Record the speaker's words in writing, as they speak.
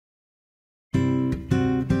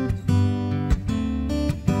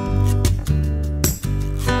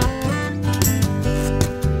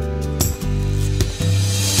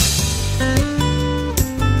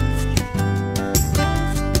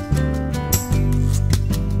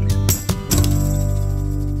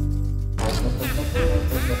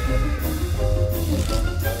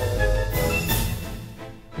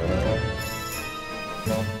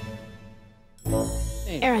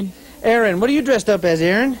Aaron, what are you dressed up as,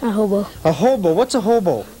 Aaron? A hobo. A hobo. What's a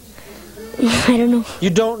hobo? I don't know. You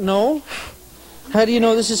don't know? How do you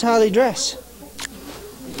know this is how they dress?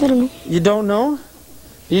 I don't know. You don't know?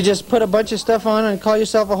 You just put a bunch of stuff on and call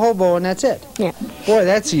yourself a hobo and that's it? Yeah. Boy,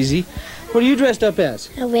 that's easy. What are you dressed up as?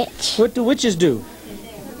 A witch. What do witches do?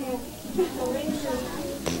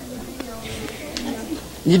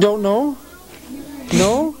 You don't know?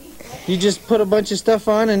 No? You just put a bunch of stuff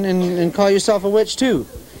on and call yourself a witch too?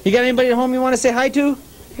 You got anybody at home you want to say hi to?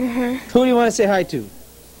 Uh-huh. Who do you want to say hi to?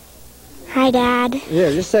 Hi, Dad. Yeah,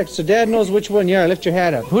 just a sec. So Dad knows which one you are. Lift your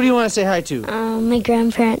hat up. Who do you want to say hi to? My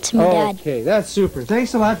grandparents and my dad. Okay, that's super.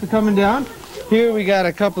 Thanks a lot for coming down. Here we got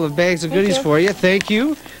a couple of bags of goodies for you. Thank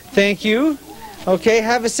you. Thank you. Okay,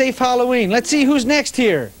 have a safe Halloween. Let's see who's next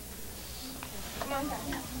here.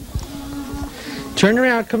 Turn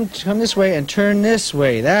around, come this way, and turn this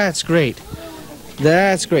way. That's great.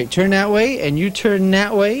 That's great. Turn that way, and you turn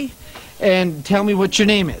that way. And tell me what your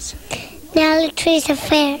name is. Natalie Teresa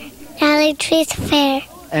Fair. Natalie Teresa Fair.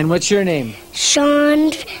 And what's your name?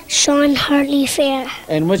 Sean Hartley Fair.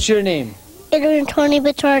 And what's your name? Adrian Tony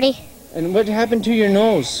Batardi. And what happened to your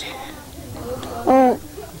nose? Oh.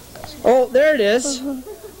 Oh, there it is.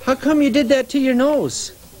 How come you did that to your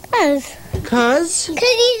nose? Cause? Because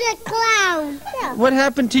he's a clown. Yeah. What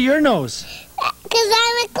happened to your nose? Because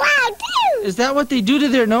I'm a clown too. Is that what they do to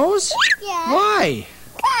their nose? Yeah. Why?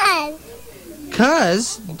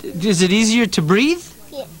 Cause? Is it easier to breathe?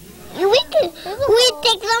 Yeah. We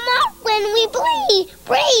take them off when we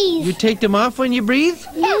breathe. You take them off when you breathe?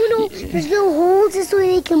 No. There's no holes just so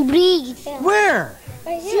they can breathe. Where?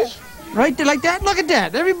 Right here. Right there, like that? Look at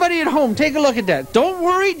that. Everybody at home, take a look at that. Don't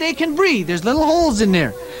worry, they can breathe. There's little holes in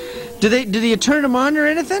there. Do you turn them on or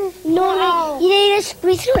anything? No. You just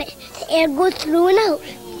breathe through it. The air goes through and out.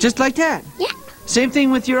 Just like that? Yeah. Same thing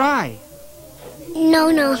with your eye. No.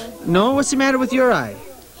 No? What's the matter with your eye?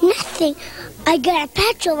 Nothing. I got a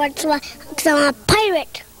patch over it because I'm a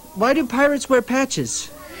pirate. Why do pirates wear patches?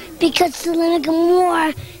 Because they make them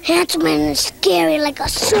more handsome and scary, like a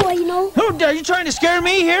sword, you know? Oh, are you trying to scare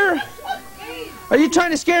me here? Are you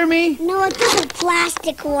trying to scare me? No, it's just a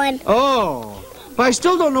plastic one. Oh, but I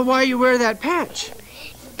still don't know why you wear that patch.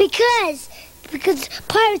 Because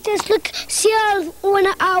pirates just see out of one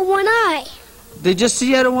eye. They just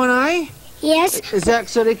see out of one eye? Yes. Is that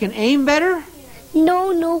so they can aim better?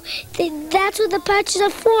 No. That's what the patches are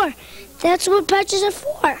for. That's what patches are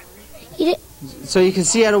for. So you can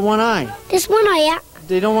see out of one eye? This one eye, yeah.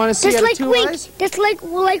 They don't want to see out of two eyes? That's like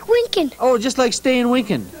winking. Oh, just like staying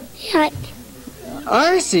winking. Yeah.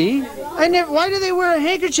 I see. Why do they wear a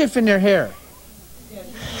handkerchief in their hair?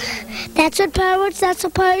 That's how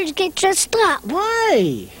pirates get dressed up.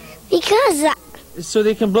 Why? Because... So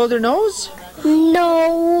they can blow their nose?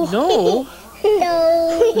 No. No?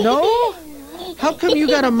 No. No? How come you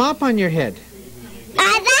got a mop on your head?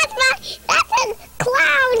 That's a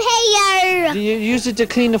clown hair. Do you use it to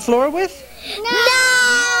clean the floor with? No.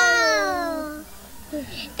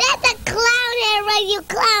 That's a clown hair right you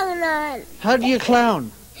clown on. How do you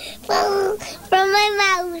clown? From my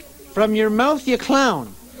mouth. From your mouth you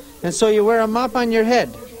clown. And so you wear a mop on your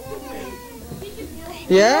head.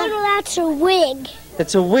 Yeah? No, that's a wig.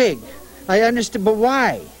 It's a wig. I understand, but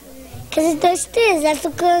why? Because that's this. That's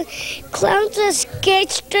the clowns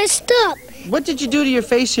get dressed up. What did you do to your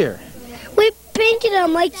face here? We painted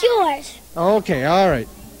them like yours. Okay, all right.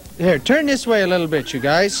 Here, turn this way a little bit, you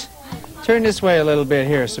guys. Turn this way a little bit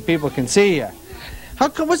here so people can see you. How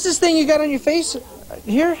come? What's this thing you got on your face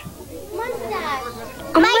here?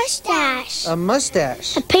 A mustache. A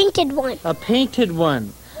mustache. A painted one. A painted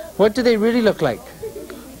one. What do they really look like?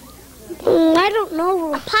 I don't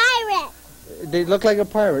know. A pirate. They look like a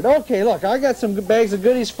pirate. Okay, look, I got some bags of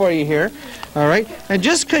goodies for you here. All right? And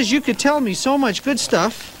just because you could tell me so much good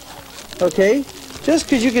stuff, okay? Just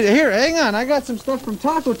because you could... Here, hang on. I got some stuff from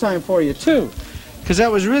Taco Time for you, too. Because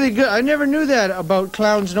that was really good. I never knew that about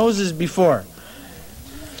clowns' noses before.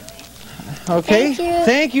 Okay? Thank you.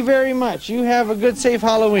 Thank you very much. You have a good, safe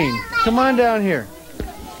Halloween. Come on down here.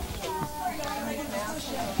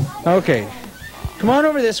 Okay. Come on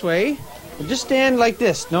over this way. Just stand like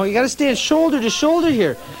this. No, you got to stand shoulder to shoulder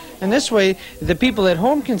here. And this way, the people at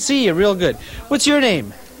home can see you real good. What's your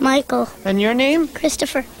name? Michael. And your name?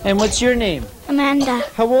 Christopher. And what's your name? Amanda.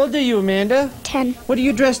 How old are you, Amanda? 10. What are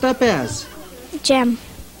you dressed up as? Gem.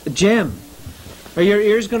 A gem. Are your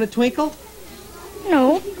ears going to twinkle?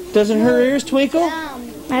 No. Doesn't her ears twinkle?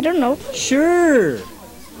 I don't know. Sure.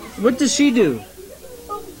 What does she do?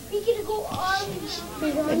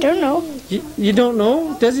 I don't know. You don't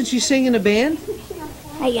know? Doesn't she sing in a band?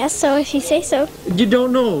 I guess so, if you say so. You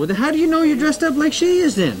don't know. How do you know you're dressed up like she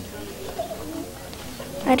is then?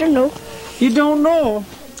 I don't know. You don't know?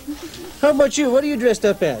 How about you? What are you dressed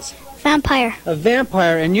up as? Vampire. A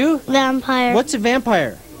vampire. And you? Vampire. What's a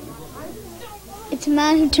vampire? It's a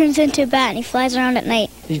man who turns into a bat and he flies around at night.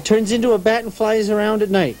 He turns into a bat and flies around at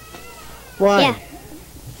night. Why? Yeah.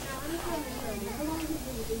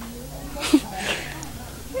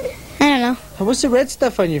 I don't know. What's the red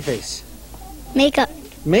stuff on your face? Makeup.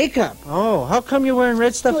 Makeup. Oh, how come you're wearing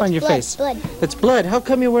red stuff on your face? Blood. It's blood. How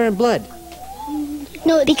come you're wearing blood?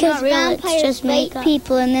 No, it's because not real, it's vampires just bite makeup.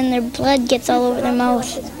 people and then their blood gets all over their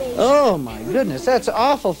mouth. Oh my goodness, that's an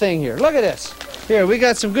awful thing here. Look at this. Here, we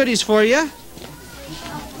got some goodies for you.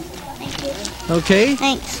 Okay.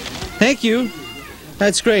 Thanks. Thank you.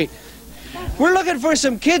 That's great. We're looking for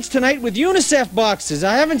some kids tonight with UNICEF boxes.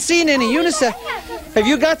 I haven't seen any UNICEF. Have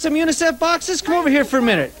you got some UNICEF boxes? Come over here for a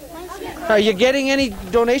minute. Are you getting any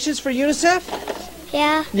donations for UNICEF?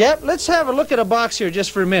 Yeah. Yep, let's have a look at a box here just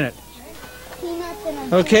for a minute.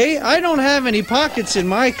 Okay, I don't have any pockets in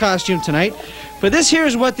my costume tonight, but this here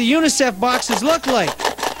is what the UNICEF boxes look like.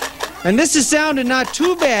 And this is sounding not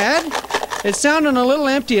too bad. It's sounding a little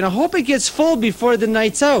empty, and I hope it gets full before the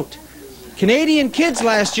night's out. Canadian kids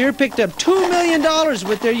last year picked up $2 million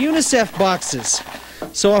with their UNICEF boxes.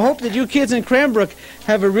 So I hope that you kids in Cranbrook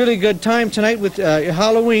have a really good time tonight with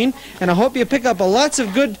Halloween, and I hope you pick up lots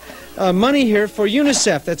of good money here for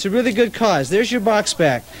UNICEF. That's a really good cause. There's your box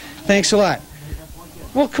back. Thanks a lot.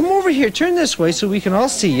 Well, come over here. Turn this way so we can all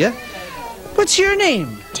see you. What's your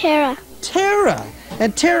name? Tara. Tara.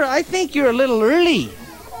 And Tara, I think you're a little early.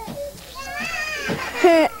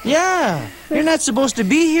 Yeah. You're not supposed to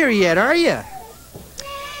be here yet, are you?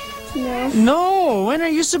 No. No. When are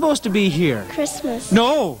you supposed to be here? Christmas.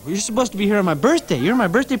 No. You're supposed to be here on my birthday. You're my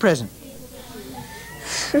birthday present.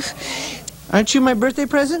 Aren't you my birthday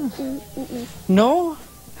present? No?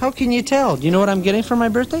 How can you tell? Do you know what I'm getting for my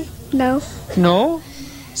birthday? No. No?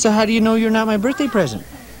 So how do you know you're not my birthday present?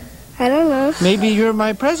 I don't know. Maybe you're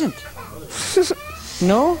my present.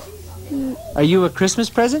 No? Are you a Christmas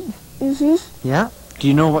present? Mm-hmm. Yeah. Do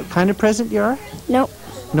you know what kind of present you are? Nope.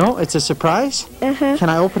 No? It's a surprise? Uh-huh. Can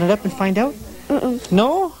I open it up and find out? Mm-mm.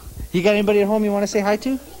 No? You got anybody at home you want to say hi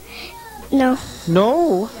to? No.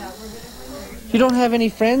 No? You don't have any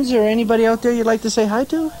friends or anybody out there you'd like to say hi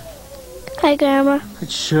to? Hi, Grandma.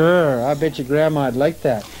 Sure. I bet your grandma'd like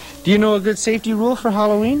that. Do you know a good safety rule for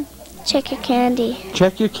Halloween? Check your candy.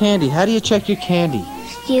 Check your candy. How do you check your candy?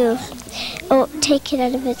 Take it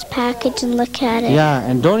out of its package and look at it. Yeah,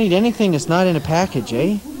 and don't eat anything that's not in a package,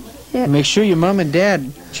 eh? Yeah. Make sure your mom and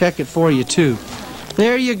dad check it for you, too.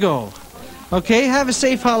 There you go. Okay, have a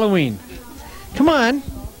safe Halloween. Come on.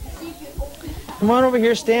 Come on over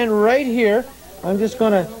here. Stand right here. I'm just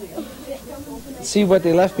going to see what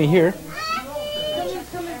they left me here.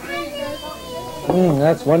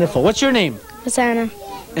 That's wonderful. What's your name? Rosanna.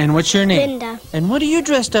 And what's your name? Linda. And what are you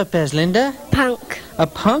dressed up as, Linda? Punk. A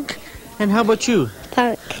punk? And how about you?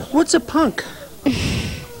 Punk. What's a punk?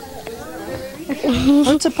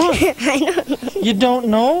 What's a punk? I don't know. You don't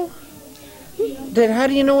know? Then how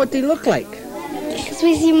do you know what they look like? Because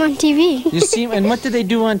we see them on TV. You see, and what do they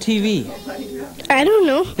do on TV? I don't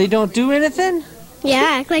know. They don't do anything?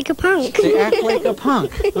 Yeah, act like a punk. They act like a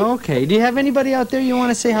punk. Okay. Do you have anybody out there you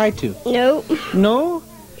want to say hi to? Nope. No?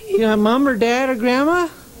 You have mom or dad or grandma?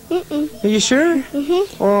 Mm-mm. Are you sure?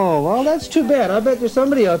 Mm-hmm. Oh, well, that's too bad. I bet there's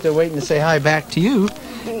somebody out there waiting to say hi back to you.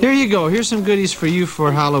 Here you go. Here's some goodies for you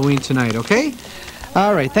for Halloween tonight, okay?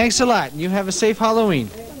 All right. Thanks a lot. You have a safe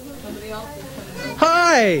Halloween.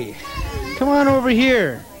 Hi. Come on over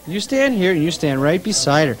here. You stand here and you stand right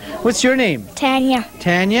beside her. What's your name? Tanya.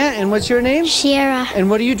 Tanya. And what's your name? Shira. And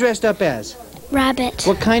what are you dressed up as? Rabbit.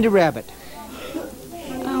 What kind of rabbit?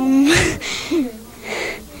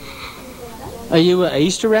 Are you an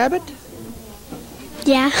Easter rabbit?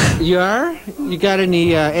 Yeah. You are? You got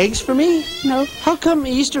any eggs for me? No. How come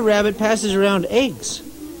Easter rabbit passes around eggs?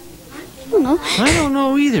 I don't know. I don't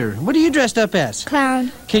know either. What are you dressed up as?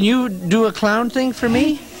 Clown. Can you do a clown thing for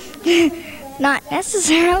me? Not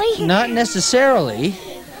necessarily. Not necessarily.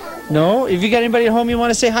 No? Have you got anybody at home you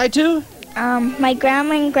want to say hi to? My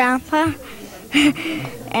grandma and grandpa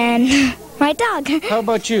and my dog. How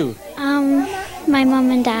about you? My mom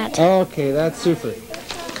and dad. Okay, that's super.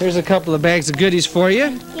 Here's a couple of bags of goodies for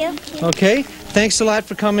you. Thank you. Okay, thanks a lot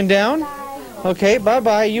for coming down. Okay,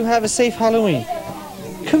 bye-bye. You have a safe Halloween.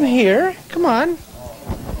 Come here. Come on.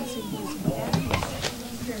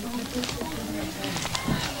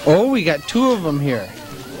 Oh, we got two of them here.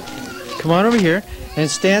 Come on over here and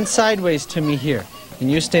stand sideways to me here.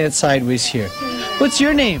 And you stand sideways here. What's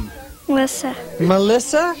your name? Melissa.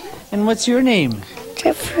 Melissa? And what's your name?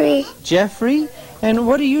 Jeffrey. Jeffrey? And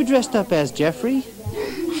what are you dressed up as, Jeffrey?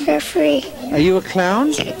 Jeffrey. Are you a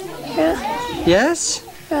clown? Yeah. Yes?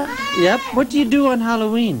 Yeah. Yep. What do you do on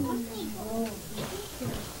Halloween?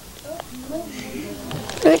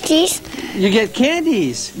 Cookies. You get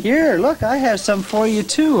candies. Here, look, I have some for you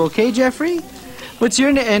too. Okay, Jeffrey? What's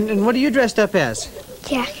your name? And what are you dressed up as?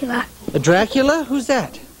 Dracula. A Dracula? Who's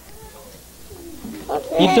that?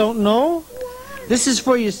 You don't know? This is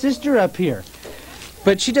for your sister up here.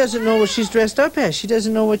 But she doesn't know what she's dressed up as. She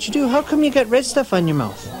doesn't know what you do. How come you got red stuff on your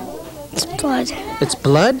mouth? It's blood. It's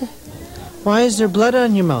blood? Why is there blood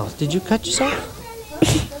on your mouth? Did you cut yourself?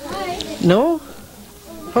 No?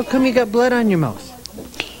 How come you got blood on your mouth?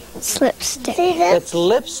 It's lipstick. It's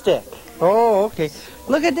lipstick. Oh, okay.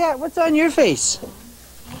 Look at that. What's on your face?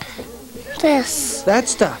 This. That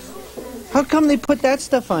stuff. How come they put that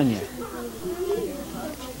stuff on you?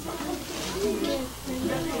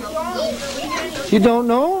 You don't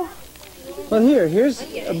know? Well, here's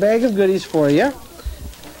a bag of goodies for you.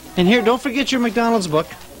 And here, don't forget your McDonald's book.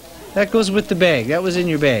 That goes with the bag. That was in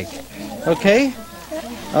your bag. Okay?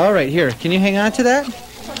 All right, here. Can you hang on to that?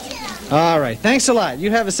 All right. Thanks a lot.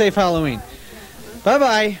 You have a safe Halloween.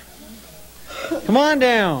 Bye-bye. Come on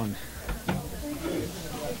down.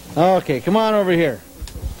 Okay, come on over here.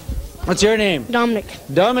 What's your name? Dominic.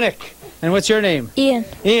 Dominic. And what's your name? Ian.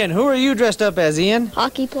 Ian. Who are you dressed up as, Ian?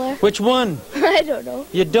 Hockey player. Which one? I don't know.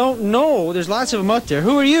 You don't know. There's lots of them out there.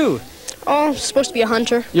 Who are you? Oh, I'm supposed to be a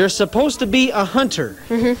hunter. You're supposed to be a hunter.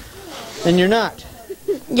 Mm-hmm. And you're not.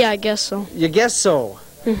 Yeah, I guess so. You guess so.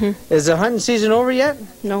 Mm-hmm. Is the hunting season over yet?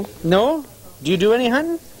 No. No? Do you do any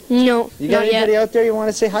hunting? No, You got not anybody yet. out there you want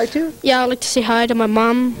to say hi to? Yeah, I'd like to say hi to my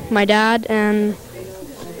mom, my dad, and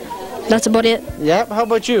that's about it. Yep. How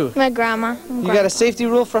about you? My grandma. You got a safety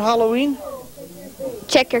rule for Halloween?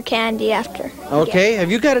 Check your candy after. Okay.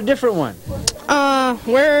 Have you got a different one?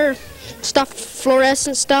 Wear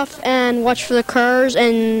fluorescent stuff and watch for the cars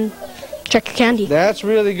and check your candy. That's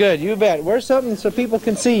really good. You bet. Wear something so people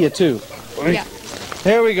can see you too. Yeah.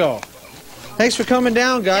 There we go. Thanks for coming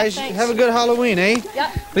down, guys. Yeah, thanks. Have a good Halloween, eh?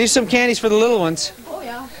 Yeah. Leave some candies for the little ones. Oh,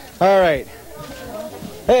 yeah. All right.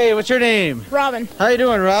 Hey, what's your name? Robin. How you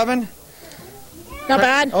doing, Robin? Not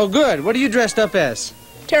bad. Oh, good. What are you dressed up as?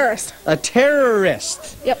 Terrorist. A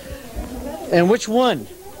terrorist. Yep. And which one?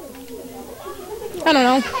 I don't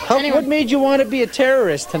know. What made you want to be a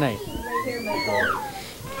terrorist tonight?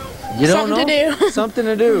 You don't Something know? to do. Something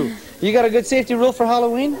to do. You got a good safety rule for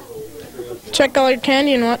Halloween? Check all your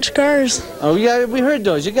candy and watch cars. Oh, yeah, we heard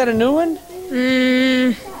those. You got a new one?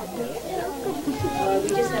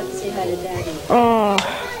 Oh,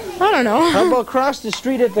 I don't know. How about cross the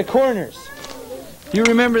street at the corners? You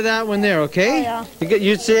remember that one there, okay? Oh, yeah.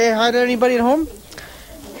 You say hi to anybody at home?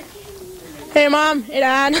 Hey, Mom. Hey,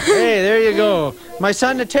 Dad. Hey, there you go. My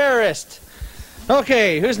son, the terrorist.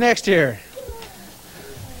 Okay, who's next here?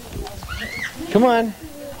 Come on.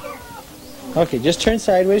 Okay, just turn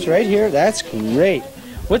sideways right here. That's great.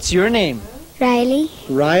 What's your name? Riley.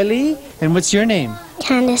 Riley. And what's your name?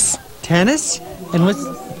 Candace. Tanis. And what's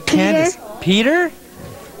Candace? Peter.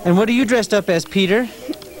 And what are you dressed up as, Peter?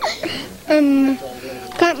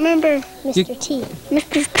 Can't remember. Mr. T.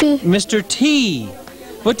 Mr. T. Mr. T.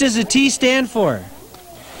 What does the T stand for?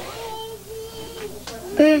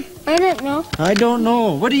 I don't know. I don't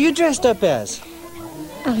know. What are you dressed up as?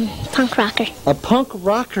 Punk rocker. A punk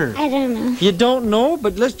rocker. I don't know. You don't know?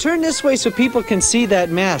 But let's turn this way so people can see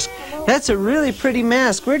that mask. That's a really pretty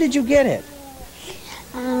mask. Where did you get it?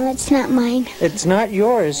 It's not mine. It's not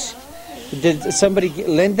yours. Did somebody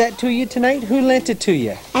lend that to you tonight? Who lent it to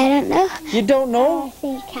you? I don't know. You don't I know?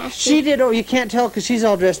 think Cassie. She did. Oh, you can't tell because she's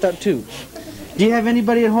all dressed up too. Do you have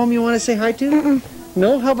anybody at home you want to say hi to?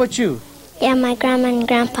 No? How about you? Yeah, my grandma and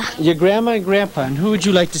grandpa. Your grandma and grandpa. And who would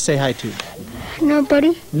you like to say hi to?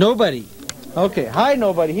 Nobody. Nobody. Okay. Hi,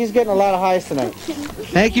 nobody. He's getting a lot of highs tonight.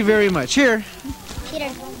 Thank you very much. Here. Peter.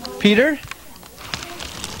 Peter?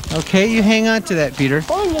 Okay, you hang on to that, Peter.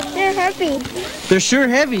 Oh, they're heavy. They're sure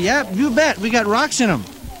heavy. Yeah, you bet. We got rocks in them.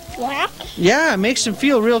 What? Yeah, it makes them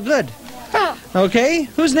feel real good. Huh. Okay,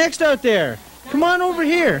 who's next out there? Come on over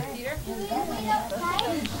here.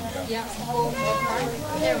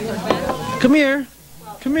 Come here.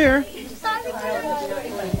 Come here.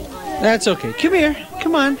 That's okay. Come here.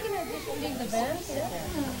 Come on.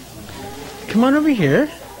 Come on over here.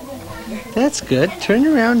 That's good. Turn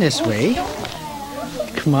around this way.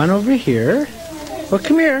 Come on over here. Well,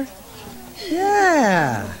 come here.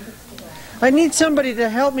 Yeah. I need somebody to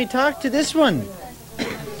help me talk to this one.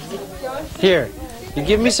 Here. You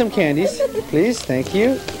give me some candies, please. Thank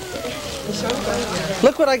you.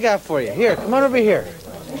 Look what I got for you. Here, come on over here.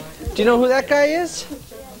 Do you know who that guy is?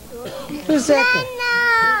 Who's that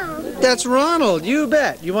guy? That's Ronald, you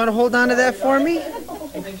bet. You want to hold on to that for me?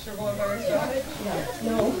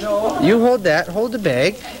 You hold that, hold the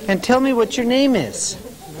bag, and tell me what your name is.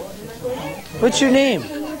 What's your name?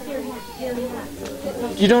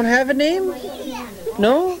 You don't have a name?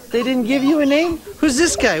 No? They didn't give you a name? Who's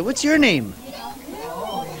this guy? What's your name?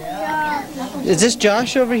 Is this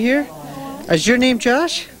Josh over here? Is your name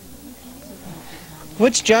Josh?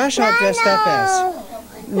 What's Josh all dressed up as?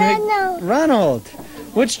 Ronald. Ronald.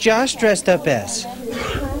 What's Josh dressed up as?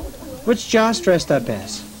 What's Josh dressed up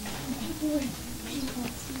as?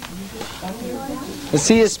 Is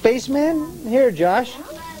he a spaceman? Here, Josh.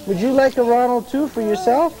 Would you like a Ronald too for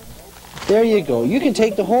yourself? There you go. You can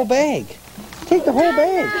take the whole bag. Take the whole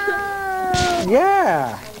bag.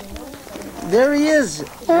 Yeah. There he is.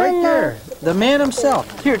 Right there. The man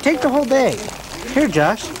himself. Here, take the whole bag. Here,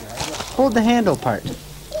 Josh. Hold the handle part.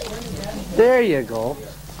 There you go.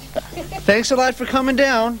 Thanks a lot for coming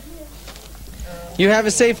down. You have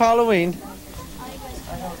a safe Halloween.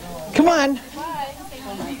 Come on.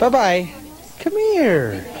 Bye-bye. Come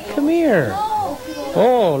here. Come here.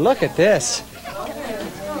 Oh, look at this.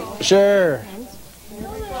 Sure.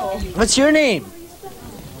 What's your name?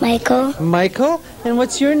 Michael. Michael? And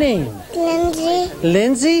what's your name? Lindsay.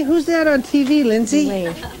 Lindsay? Who's that on TV, Lindsay?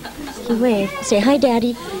 He waved. Say hi,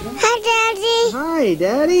 Daddy. Hi, Daddy. Hi,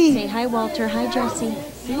 Daddy. Say hi, Walter. Hi, Jesse.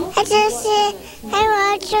 Hi, Jesse. Hi,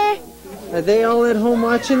 Roger. Are they all at home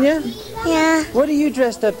watching you? Yeah. What are you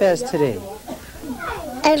dressed up as today?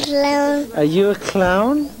 A clown. Are you a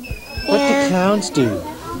clown? What Yeah. do clowns do?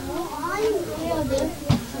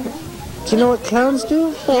 Do you know what clowns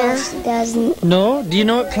do? Yeah. Doesn't. No? Do you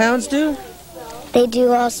know what clowns do? They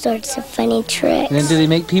do all sorts of funny tricks. And then do they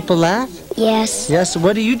make people laugh? Yes. Yes.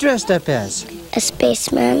 What are you dressed up as? A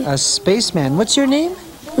spaceman. A spaceman. What's your name?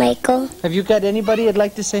 Michael. Have you got anybody you'd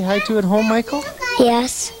like to say hi to at home, Michael?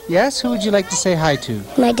 Yes. Yes? Who would you like to say hi to?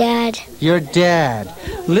 My dad. Your dad.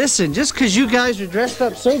 Listen, just because you guys are dressed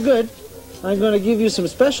up so good, I'm going to give you some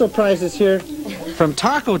special prizes here from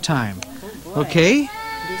Taco Time. Okay?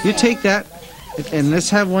 You take that, and let's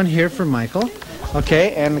have one here for Michael.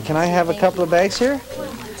 Okay, and can I have a couple of bags here?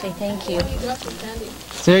 Say thank you.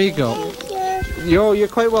 There you go. You're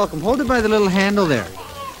quite welcome. Hold it by the little handle there.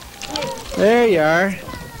 There you are.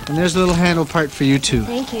 And there's a little handle part for you too.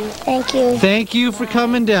 Thank you. Thank you. Thank you for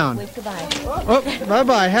coming down. Wave goodbye. Oh,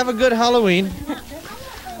 bye-bye. Have a good Halloween.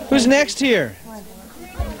 Who's next here?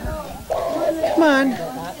 Come on.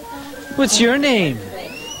 What's your name?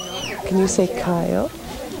 Can you say Kyle?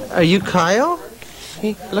 Are you Kyle?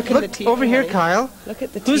 Hey, look at the Look TV. over here, honey. Kyle. Look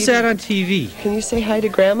at the TV. Who's that on TV? Can you say hi to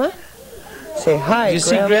Grandma? Say hi, You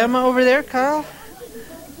see Grandma over there, Kyle?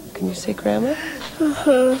 Can you say Grandma?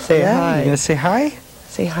 Say Yeah, hi. you gonna say hi?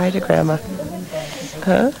 Say hi to Grandma.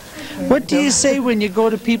 Huh? What do you say when you go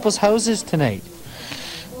to people's houses tonight?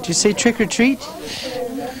 Do you say trick or treat?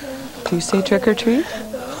 Do you say trick or treat?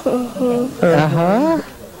 Uh-huh.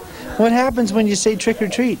 What happens when you say trick or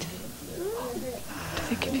treat?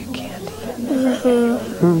 Do they give you candy?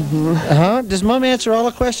 Uh-huh. Does Mom answer all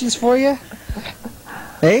the questions for you?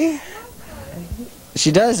 Eh?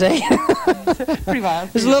 She does, eh? Pretty wild.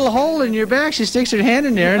 There's a little hole in your back. She sticks her hand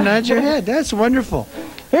in there and nods your head. That's wonderful.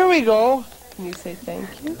 Here we go. Can you say thank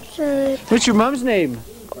you? What's your mom's name?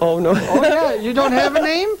 Oh, no. Oh, yeah. You don't have a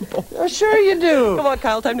name? Oh, sure you do. Come on,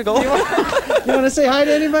 Kyle, time to go. You want to say hi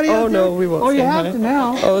to anybody Oh, out no, there? we won't Oh, you say have hi. to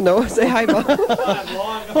now. Oh, no, say hi, Mom.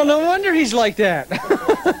 Well, no wonder he's like that.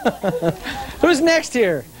 Who's next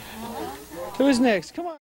here? Who's next? Come on.